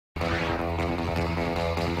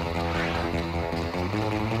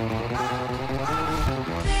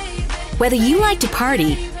Whether you like to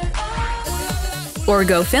party or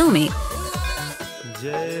go filmy,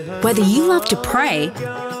 whether you love to pray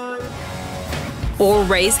or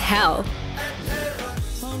raise hell,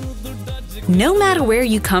 no matter where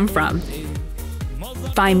you come from,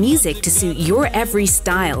 find music to suit your every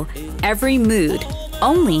style, every mood,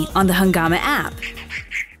 only on the Hungama app.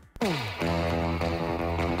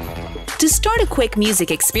 To start a quick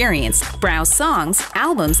music experience, browse songs,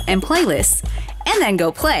 albums, and playlists, and then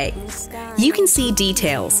go play. You can see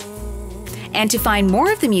details. And to find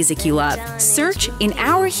more of the music you love, search in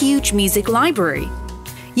our huge music library.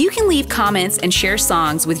 You can leave comments and share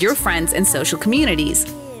songs with your friends and social communities.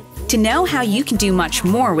 To know how you can do much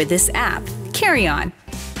more with this app, carry on.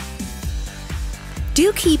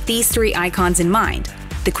 Do keep these 3 icons in mind: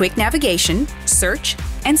 the quick navigation, search,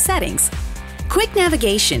 and settings. Quick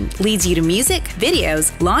navigation leads you to music,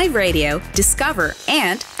 videos, live radio, Discover,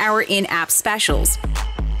 and our in-app specials.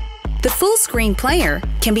 The full screen player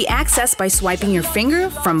can be accessed by swiping your finger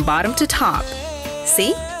from bottom to top.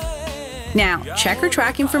 See? Now, check our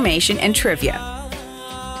track information and trivia.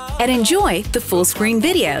 And enjoy the full screen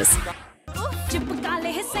videos.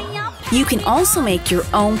 You can also make your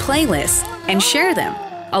own playlists and share them,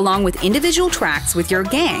 along with individual tracks with your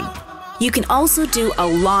gang. You can also do a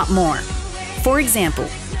lot more. For example,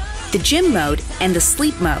 the gym mode and the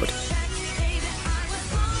sleep mode.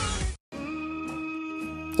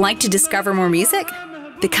 Like to discover more music?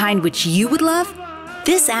 The kind which you would love?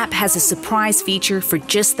 This app has a surprise feature for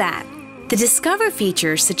just that. The Discover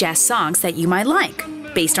feature suggests songs that you might like,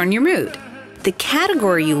 based on your mood, the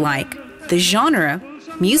category you like, the genre,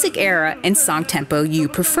 music era, and song tempo you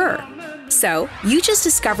prefer. So, you just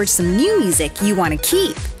discovered some new music you want to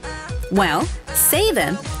keep. Well, save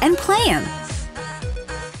them and play them.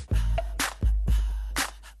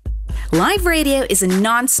 Live radio is a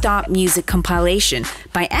non-stop music compilation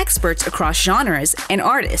by experts across genres and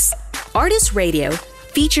artists. Artist Radio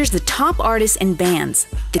features the top artists and bands,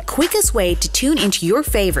 the quickest way to tune into your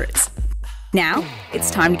favorites. Now,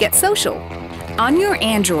 it's time to get social. On your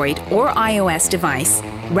Android or iOS device,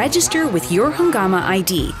 register with your Hungama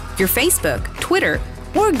ID, your Facebook, Twitter,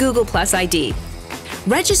 or Google Plus ID.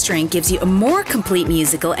 Registering gives you a more complete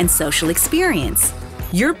musical and social experience.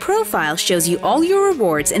 Your profile shows you all your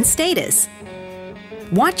rewards and status.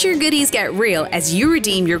 Watch your goodies get real as you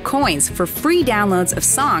redeem your coins for free downloads of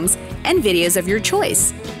songs and videos of your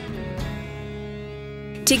choice.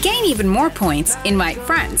 To gain even more points, invite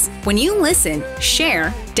friends. When you listen,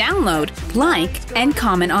 share, download, like, and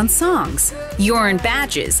comment on songs. You earn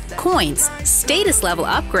badges, coins, status level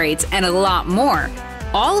upgrades, and a lot more,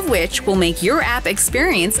 all of which will make your app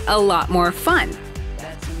experience a lot more fun.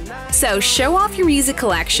 So show off your music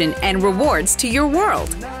collection and rewards to your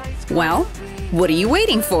world. Well, what are you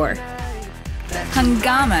waiting for?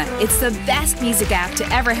 Hungama, it's the best music app to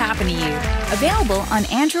ever happen to you. Available on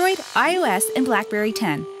Android, iOS, and BlackBerry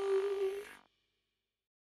 10.